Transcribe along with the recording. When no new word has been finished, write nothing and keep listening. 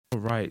All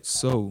right,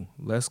 so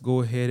let's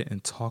go ahead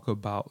and talk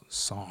about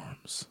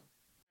SARMs.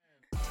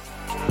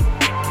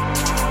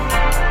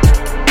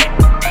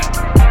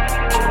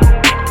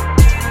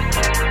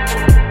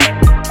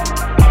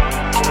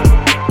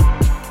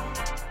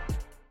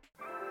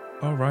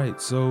 All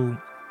right, so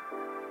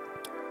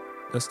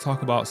let's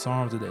talk about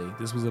SARMs today.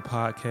 This was a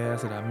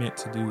podcast that I meant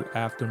to do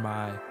after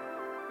my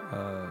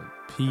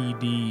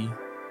PD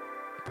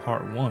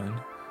Part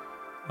 1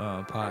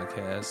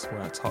 podcast,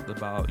 where I talked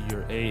about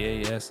your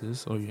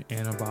AASs, or your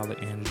anabolic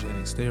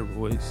androgenic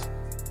steroids,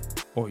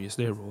 or your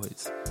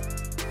steroids.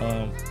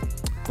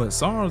 But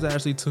SARMs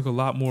actually took a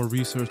lot more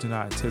research than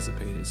I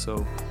anticipated.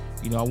 So,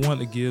 I wanted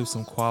to give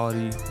some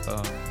quality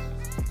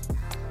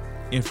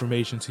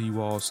information to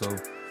you all. So,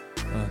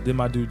 did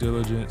my due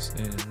diligence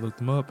and looked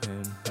them up,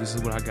 and this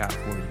is what I got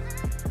for you.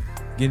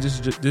 Again,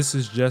 this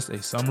is just a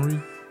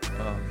summary.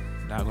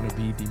 Not going to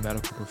be the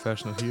medical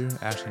professional here.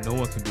 Actually, no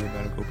one can be a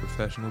medical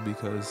professional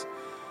because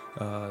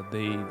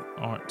they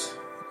aren't.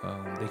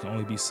 They can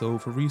only be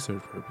sold for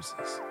research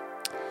purposes.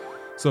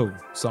 So,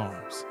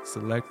 SARMs,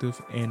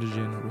 selective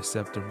androgen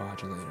receptor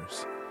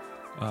modulators.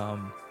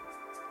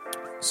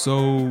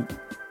 So,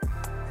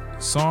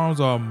 SARMs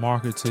are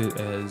marketed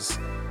as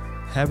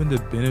having the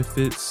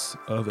benefits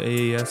of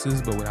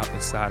AASs, but without the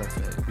side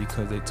effect,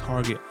 because they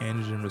target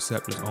androgen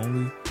receptors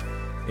only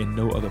and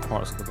no other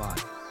parts of the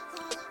body.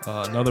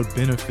 Another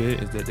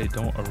benefit is that they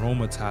don't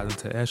aromatize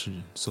into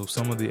estrogen. So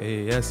some of the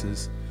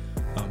AASs,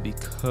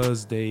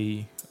 because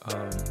they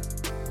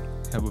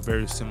have a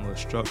very similar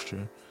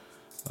structure,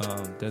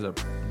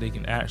 they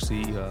can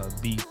actually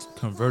be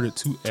converted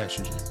to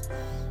estrogen.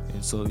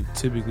 And so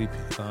typically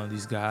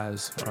these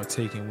guys are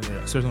taking, when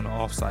they're, especially on the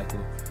off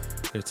cycle,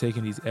 they're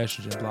taking these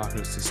estrogen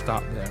blockers to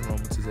stop that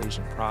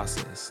aromatization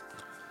process.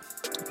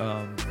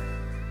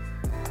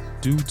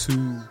 Due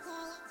to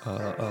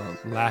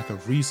lack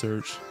of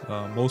research,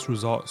 most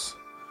results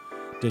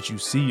that you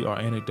see are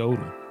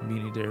anecdotal,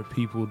 meaning there are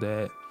people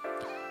that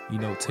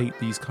take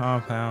these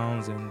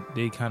compounds and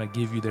they kind of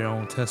give you their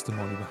own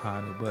testimony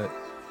behind it, but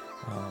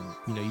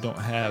you don't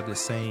have the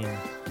same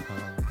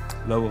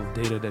level of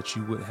data that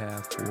you would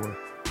have for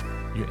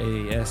your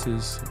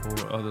AASs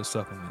or other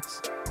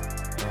supplements.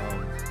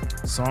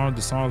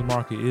 The SARMs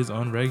market is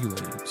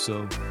unregulated,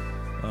 so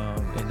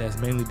and that's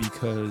mainly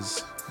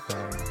because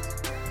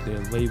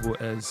they're labeled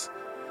as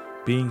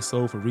being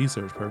sold for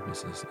research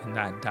purposes and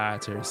not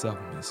dietary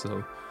supplements.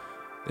 So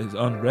it's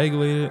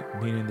unregulated,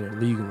 meaning they're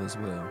legal as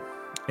well.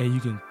 And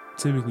you can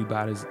typically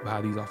buy these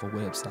off a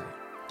website.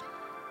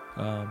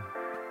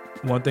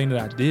 One thing that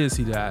I did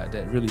see that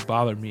really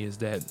bothered me is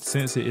that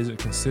since it isn't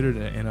considered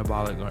an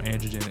anabolic or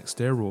androgenic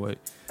steroid,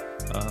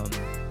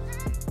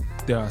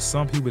 there are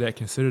some people that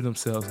consider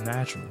themselves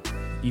natural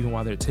even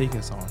while they're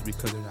taking SARMs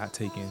because they're not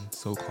taking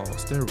so-called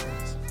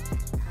steroids.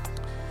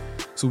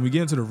 So when we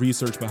get into the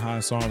research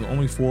behind SARMs,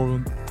 only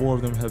four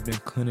of them have been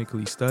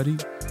clinically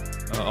studied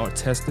or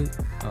tested.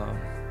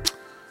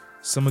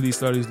 Some of these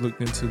studies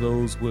looked into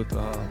those with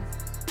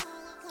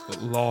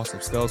loss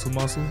of skeletal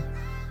muscle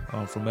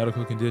for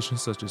medical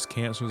conditions such as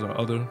cancers or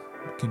other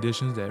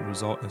conditions that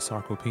result in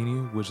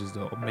sarcopenia, which is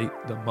the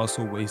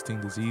muscle wasting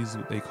disease,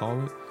 what they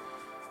call it.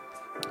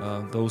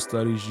 Those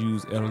studies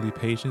use elderly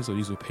patients, so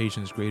these were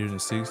patients greater than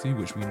 60,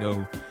 which we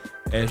know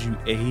as you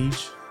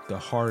age, the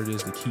harder it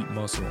is to keep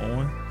muscle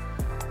on.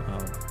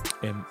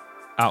 And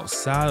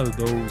outside of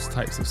those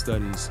types of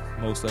studies,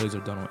 most studies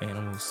are done on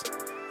animals,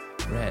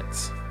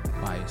 rats,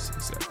 mice,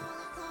 etc.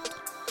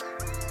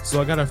 So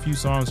I got a few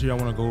SARMs here I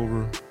want to go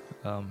over.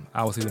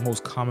 I would say the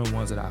most common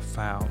ones that I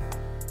found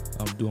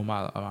doing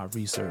my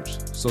research.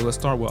 So let's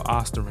start with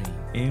Ostarine,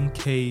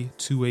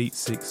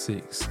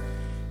 MK2866,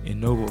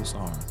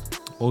 Enobosarm.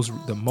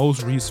 The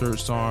most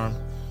researched SARM,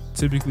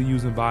 typically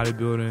used in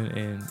bodybuilding,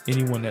 and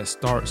anyone that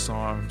starts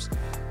SARMs,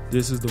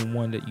 this is the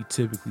one that you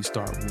typically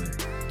start with.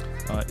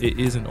 It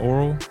is an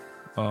oral,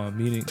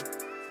 meaning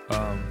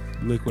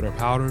liquid or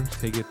powder.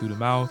 Take it through the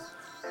mouth.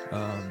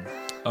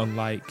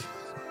 Unlike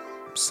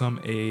some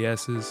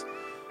AASs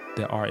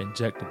that are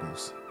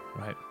injectables,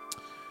 right?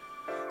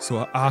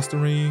 So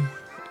Ostarine,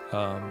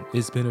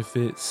 its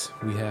benefits,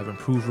 we have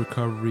improved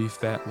recovery,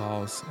 fat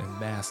loss, and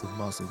massive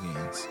muscle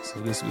gains.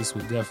 So this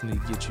will definitely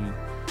get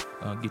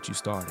you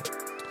started.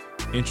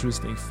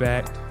 Interesting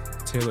fact,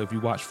 Taylor, if you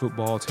watch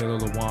football, Taylor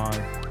Lewan,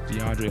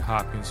 DeAndre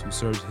Hopkins, who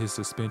served his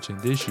suspension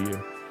this year,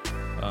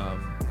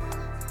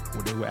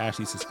 when they were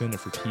actually suspended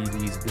for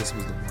PEDs, this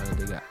was the one that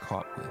they got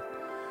caught with.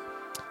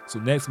 So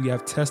next we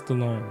have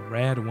Testalone,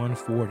 RAD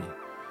 140.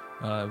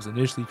 It was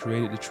initially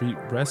created to treat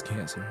breast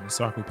cancer and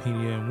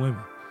sarcopenia in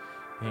women.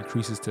 It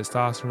increases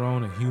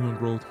testosterone and human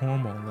growth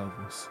hormone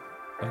levels.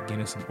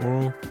 Again, it's an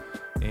oral,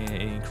 and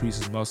it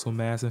increases muscle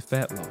mass and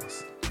fat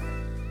loss.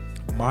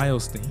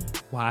 Myostatin,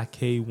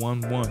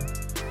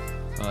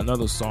 YK11,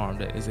 another SARM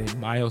that is a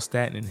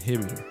myostatin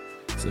inhibitor.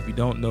 So if you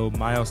don't know,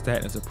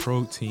 myostatin is a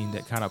protein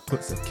that kind of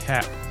puts a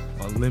cap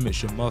or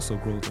limits your muscle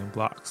growth and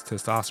blocks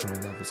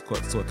testosterone levels.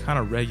 So it kind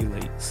of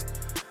regulates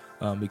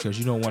because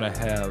you don't want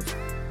to have,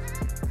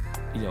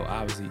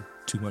 obviously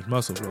too much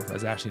muscle growth.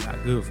 That's actually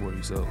not good for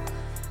you. So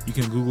you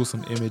can Google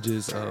some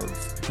images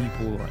of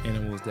people or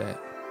animals that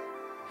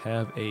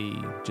have a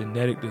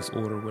genetic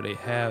disorder where they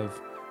have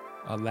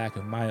a lack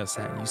of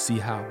myostatin. You see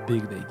how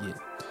big they get.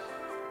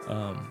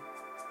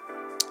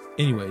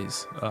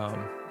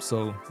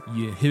 So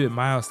you inhibit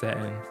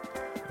myostatin,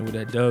 and what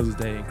that does is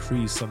they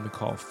increase something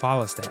called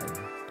follistatin,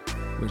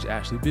 which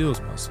actually builds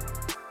muscle.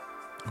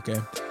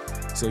 Okay,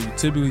 so you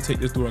typically take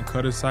this during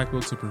cutting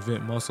cycle to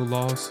prevent muscle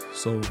loss.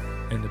 So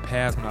in the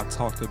past, when I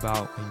talked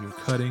about when you're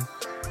cutting,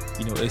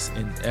 it's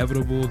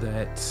inevitable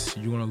that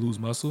you're going to lose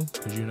muscle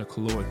because you're in a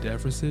caloric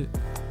deficit.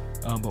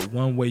 But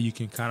one way you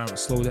can kind of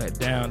slow that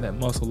down, that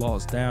muscle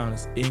loss down,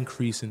 is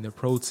increasing the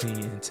protein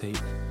intake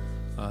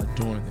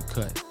during the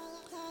cut.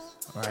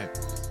 All right.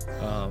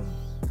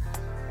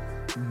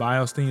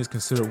 Myostatin is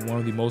considered one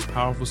of the most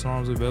powerful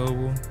SARMs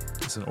available.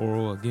 It's an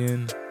oral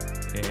again,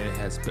 and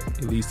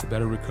it leads to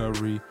better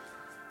recovery,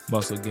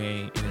 muscle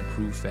gain, and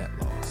improved fat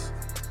loss.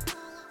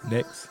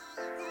 Next,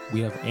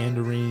 we have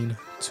Andarine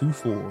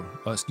S4.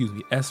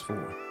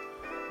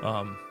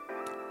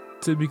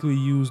 Typically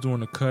used during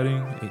the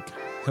cutting. It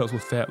helps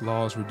with fat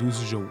loss,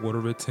 reduces your water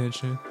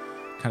retention,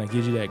 kind of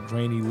gives you that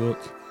grainy look,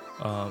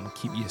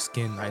 keep your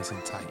skin nice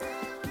and tight.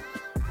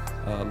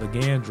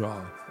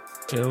 Ligandrol,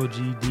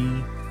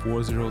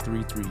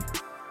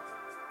 LGD4033.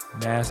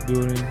 Mass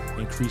building,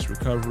 increased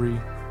recovery,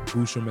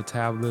 boost your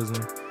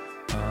metabolism.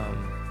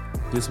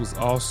 This was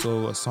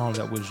also a SARM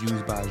that was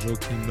used by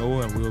Joakim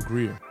Noah and Will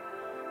Greer,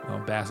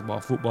 basketball,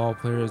 football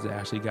players that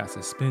actually got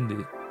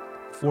suspended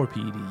for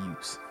PED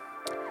use.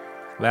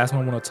 Last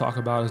one I want to talk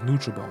about is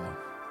Nutrabol,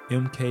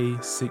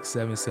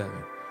 MK677.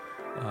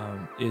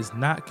 It's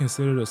not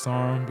considered a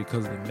SARM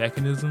because of the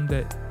mechanism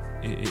that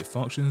it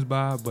functions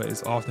by, but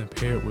it's often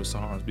paired with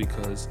SARMs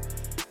because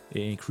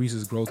it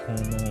increases growth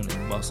hormone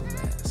and muscle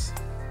mass.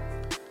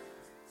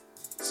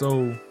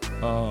 So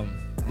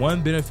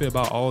one benefit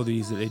about all of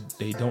these is that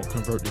they don't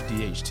convert to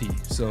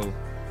DHT. So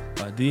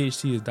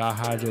DHT is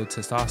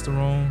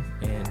dihydrotestosterone,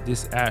 and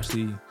this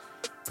actually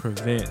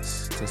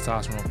prevents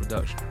testosterone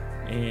production.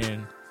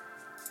 And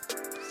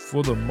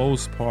for the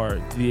most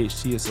part,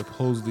 DHT is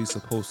supposedly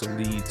supposed to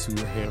lead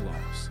to hair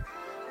loss.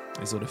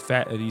 And so the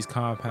fact that these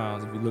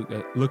compounds, if you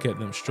look at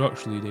them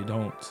structurally, they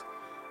don't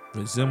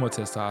resemble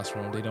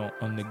testosterone. They don't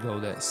undergo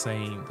those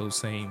same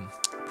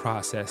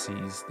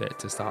processes that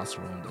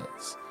testosterone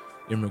does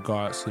in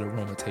regards to the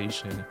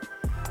aromatase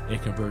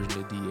and conversion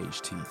to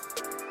DHT.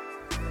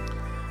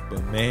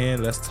 But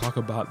man, let's talk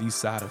about these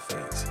side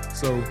effects.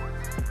 So,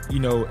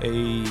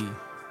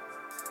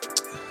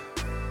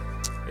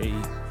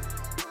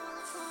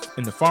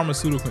 in the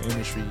pharmaceutical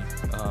industry,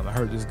 I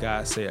heard this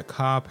guy say a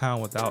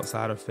compound without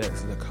side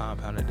effects is a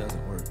compound that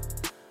doesn't work.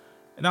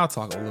 And I'll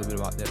talk a little bit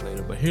about that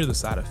later, but here are the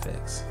side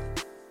effects.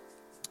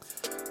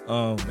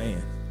 Oh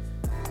man.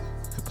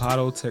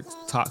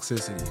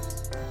 Hepatotoxicity,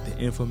 the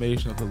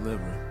inflammation of the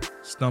liver,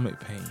 stomach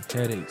pain,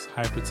 headaches,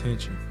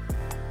 hypertension,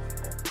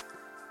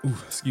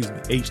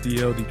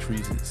 HDL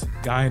decreases,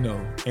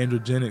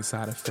 androgenic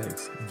side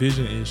effects,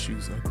 vision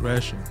issues,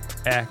 aggression,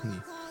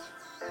 acne,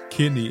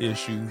 kidney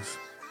issues,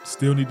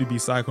 still need to be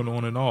cycled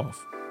on and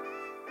off.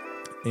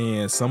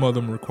 And some of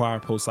them require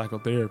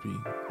post-psychotherapy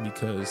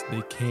because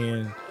they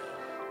can,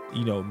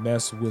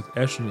 mess with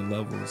estrogen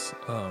levels.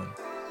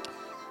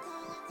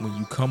 When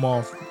you come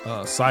off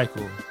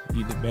cycle,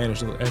 you need to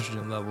manage those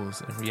estrogen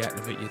levels and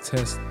reactivate your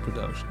test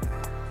production.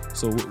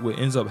 So what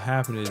ends up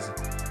happening is,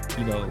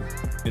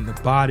 in the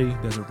body,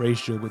 there's a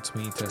ratio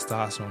between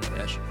testosterone and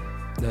estrogen.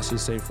 Let's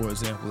just say, for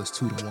example, it's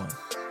 2-1.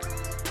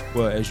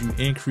 Well, as you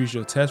increase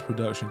your test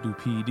production through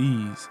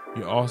PEDs,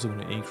 you're also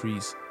going to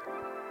increase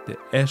the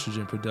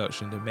estrogen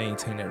production to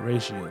maintain that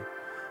ratio.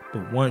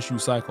 But once you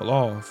cycle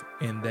off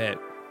and that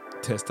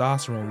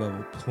testosterone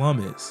level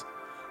plummets,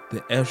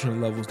 the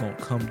estrogen levels don't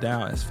come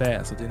down as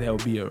fast. So then there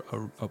will be a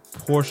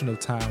portion of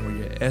time where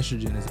your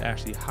estrogen is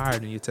actually higher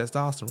than your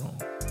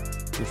testosterone,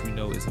 which we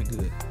know isn't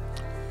good.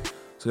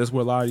 So that's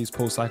where a lot of these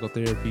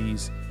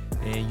post-psychotherapies,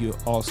 and you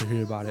also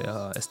hear about it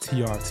as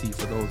TRT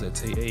for those that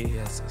take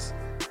AASs.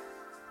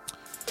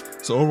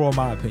 So overall,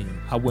 my opinion,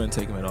 I wouldn't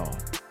take them at all.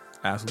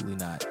 Absolutely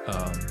not.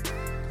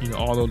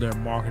 Although they're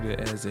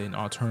marketed as an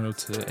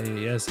alternative to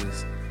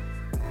AASs,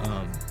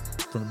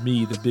 for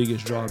me, the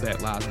biggest drawback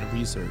lies in the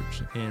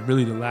research and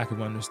really the lack of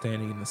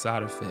understanding in the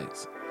side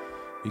effects.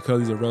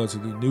 Because these are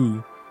relatively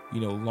new,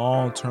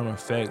 long-term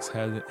effects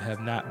have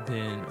not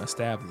been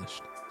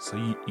established. So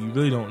you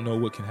really don't know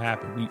what can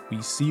happen.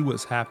 We see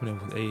what's happening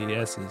with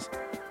AASs,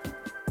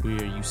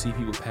 where you see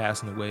people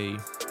passing away,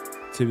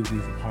 typically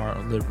from heart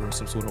or liver or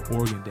some sort of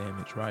organ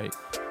damage, right?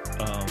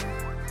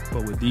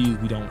 But with these,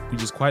 we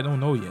just quite don't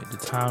know yet. The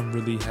time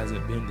really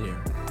hasn't been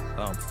there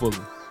fully.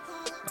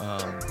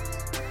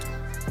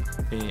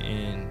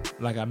 And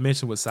like I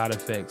mentioned with side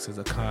effects, if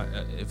a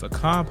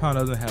compound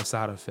doesn't have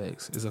side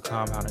effects, it's a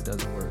compound that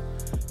doesn't work.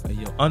 And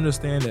you'll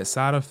understand that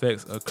side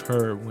effects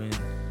occur when,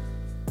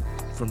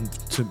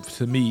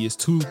 to me, it's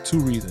two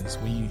reasons.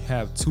 When you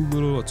have too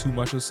little or too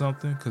much of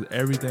something, because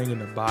everything in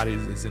the body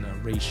is in a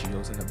ratio,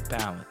 it's in a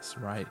balance,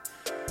 right?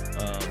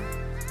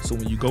 So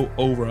when you go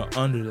over or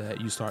under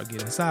that, you start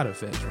getting side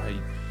effects,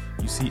 right?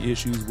 You see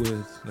issues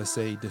with, let's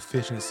say,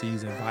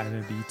 deficiencies in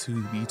vitamin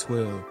B2,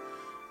 B12,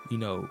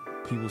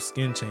 people's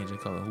skin changing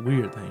color,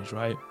 weird things,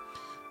 right?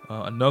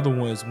 Another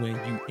one is when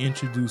you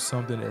introduce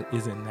something that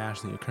isn't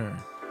naturally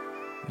occurring.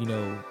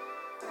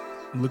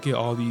 Look at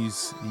all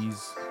these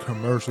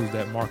commercials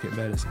that market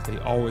medicine. They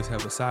always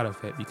have a side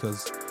effect,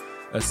 because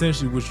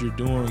essentially what you're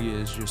doing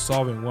is you're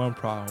solving one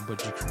problem,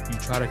 but you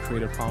try to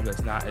create a problem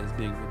that's not as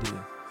big of a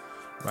deal,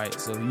 right?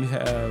 So you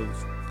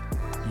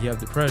have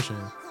depression.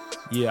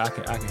 Yeah, I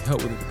can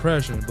help with the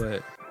depression,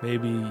 but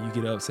maybe you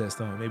get an upset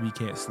stomach. Maybe you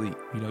can't sleep.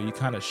 You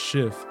kind of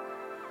shift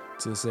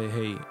to say,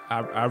 hey,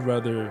 I'd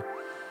rather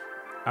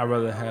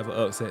have an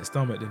upset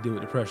stomach than deal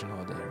with depression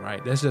all day,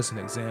 right? That's just an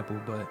example,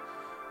 but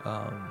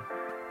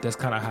that's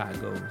kind of how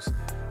it goes.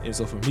 And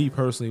so for me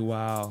personally,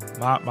 while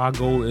my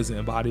goal isn't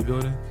in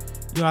bodybuilding,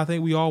 I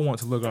think we all want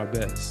to look our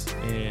best.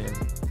 And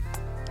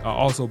I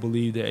also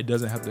believe that it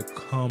doesn't have to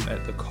come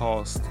at the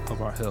cost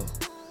of our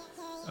health.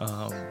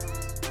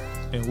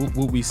 And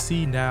what we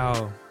see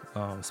now,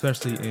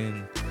 especially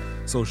in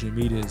social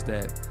media, is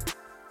that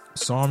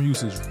SARM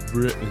use is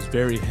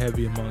very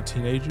heavy among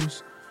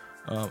teenagers.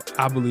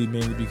 I believe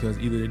mainly because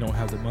either they don't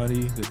have the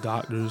money, the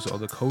doctors, or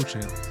the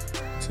coaching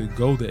to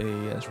go the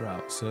AAS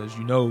route. So as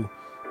you know,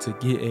 to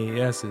get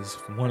AAS is,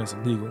 one, it's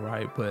illegal,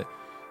 right? But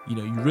you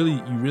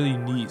really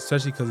need,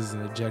 especially because it's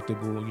an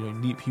injectable, you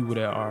need people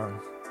that are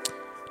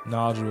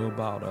knowledgeable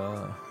about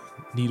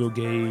needle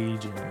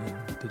gauge and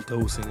the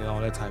dosing and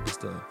all that type of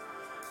stuff.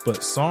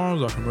 But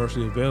SARMs are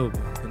commercially available,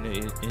 and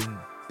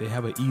they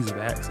have an ease of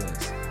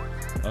access.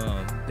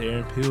 They're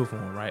in pill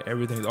form, right?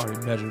 Everything's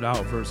already measured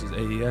out, versus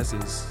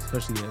AASs,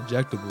 especially the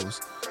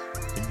injectables,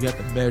 and you have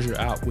to measure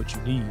out what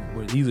you need,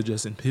 where these are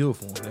just in pill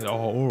form. They're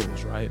all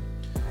orals, right?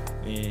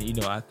 And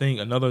I think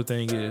another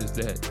thing is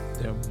that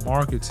they're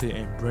marketed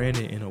and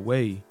branded in a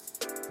way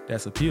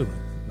that's appealing.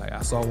 Like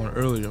I saw one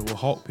earlier with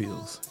Hawk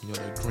pills.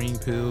 They're green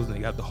pills and they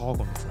got the hawk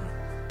on the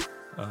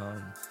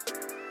front.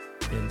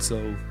 And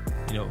so,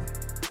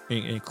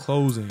 in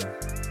closing,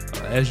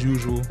 as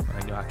usual,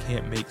 I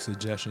can't make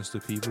suggestions to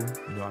people.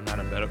 I'm not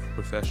a medical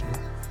professional.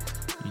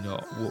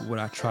 What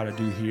I try to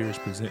do here is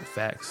present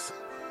facts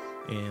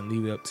and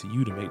leave it up to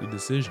you to make the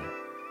decision.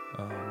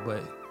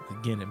 But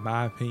again, in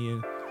my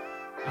opinion,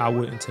 I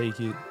wouldn't take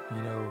it.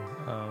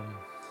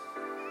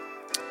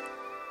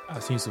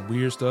 I've seen some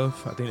weird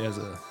stuff. I think there's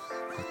a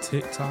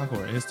TikTok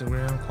or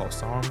Instagram called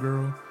SARM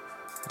Girl,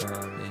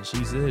 and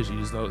she says she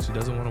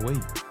doesn't want to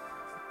wait.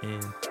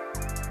 And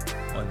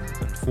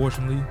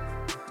unfortunately,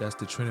 that's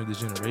the trend of this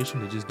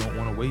generation. They just don't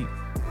want to wait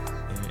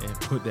and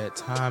put that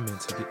time in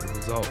to get the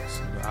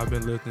results. I've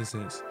been lifting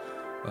since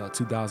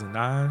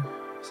 2009,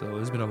 so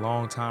it's been a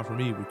long time for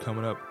me. We're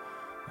coming up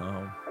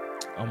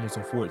almost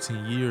on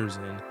 14 years,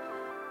 and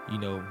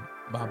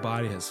my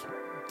body has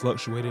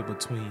fluctuated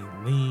between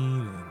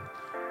lean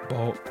and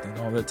bulk and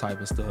all that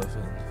type of stuff.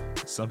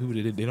 And some people,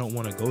 they don't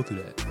want to go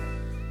through that.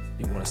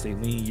 They want to stay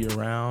lean year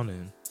round,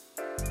 and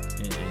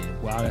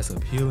while that's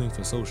appealing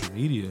for social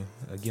media,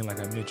 again, like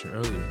I mentioned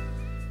earlier,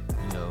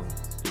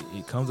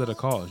 it comes at a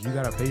cost. You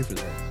gotta pay for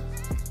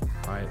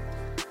that, right?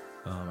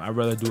 I'd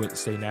rather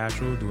stay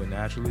natural, do it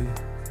naturally,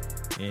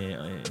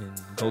 and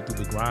go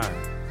through the grind,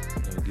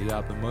 get it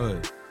out the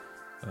mud.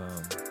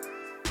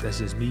 That's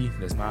just me.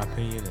 That's my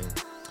opinion,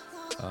 and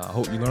I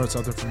hope you learned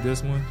something from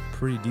this one.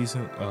 Pretty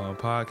decent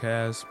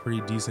podcast,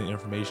 pretty decent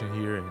information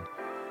here,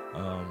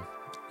 and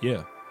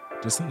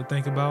just something to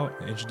think about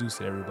and introduce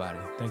to everybody.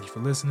 Thank you for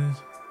listening.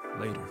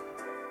 Later.